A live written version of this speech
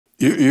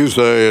You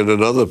say in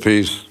another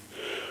piece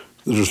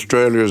that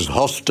Australia is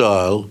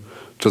hostile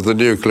to the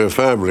nuclear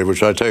family,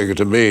 which I take it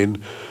to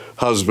mean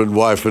husband,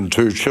 wife and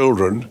 2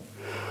 children.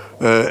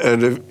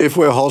 And if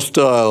we're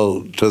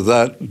hostile to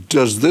that,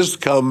 does this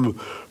come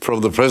from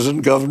the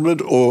present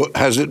government or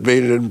has it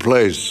been in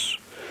place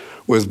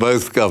with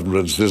both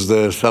governments? Is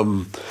there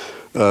some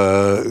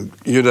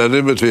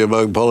unanimity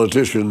among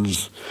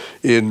politicians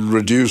in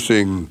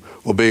reducing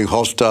or being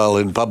hostile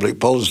in public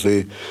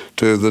policy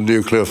to the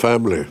nuclear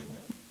family?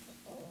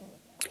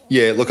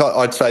 Yeah, look,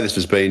 I'd say this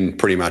has been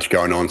pretty much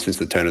going on since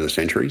the turn of the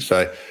century.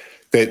 So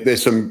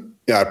there's some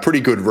pretty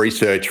good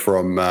research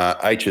from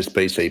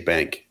HSBC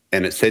Bank,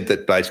 and it said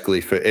that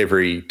basically for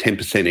every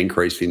 10%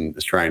 increase in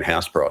Australian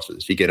house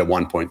prices, you get a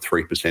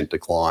 1.3%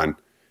 decline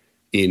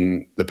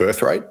in the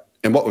birth rate.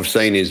 And what we've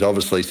seen is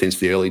obviously since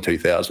the early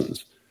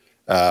 2000s,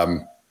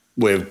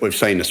 we've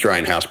seen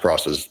Australian house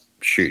prices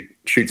shoot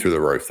through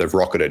the roof. They've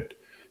rocketed,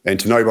 and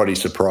to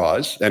nobody's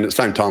surprise. And at the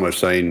same time, we've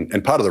seen,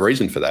 and part of the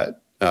reason for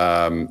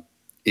that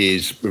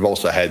is we've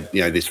also had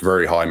this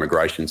very high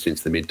immigration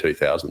since the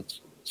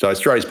mid-2000s. So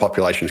Australia's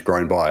population has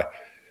grown by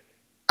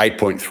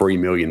 8.3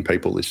 million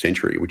people this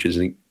century, which is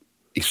an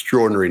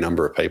extraordinary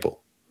number of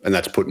people, and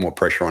that's put more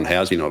pressure on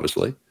housing.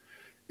 Obviously,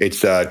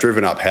 it's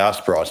driven up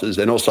house prices,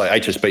 and also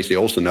HSBC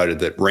also noted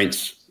that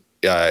rents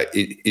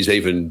is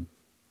even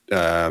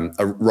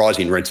a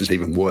rising rents is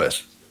even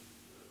worse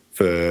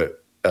for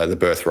the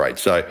birth rate.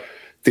 So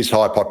this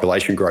high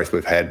population growth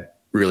we've had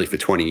really for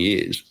 20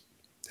 years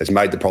has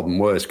made the problem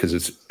worse because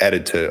it's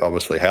added to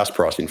obviously house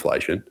price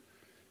inflation,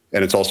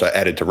 and it's also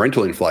added to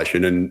rental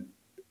inflation. And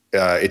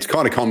it's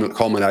kind of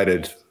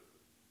culminated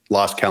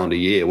last calendar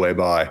year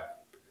whereby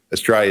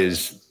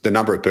the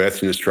number of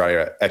births in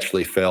Australia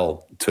actually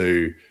fell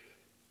to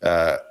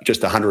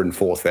just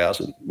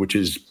 104,000, which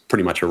is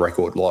pretty much a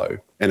record low.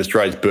 And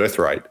Australia's birth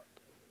rate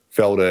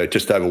fell to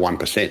just over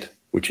 1%,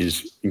 which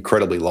is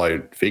incredibly low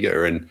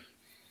figure. And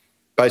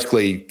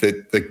basically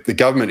the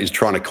government is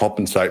trying to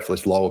compensate for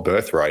this lower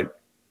birth rate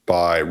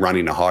by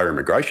running a higher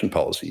immigration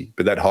policy,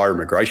 but that higher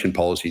immigration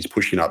policy is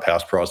pushing up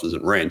house prices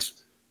and rents,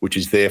 which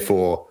is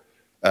therefore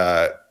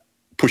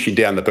pushing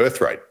down the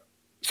birth rate.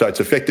 So it's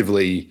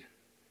effectively,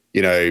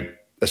 a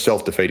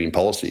self-defeating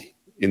policy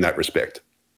in that respect.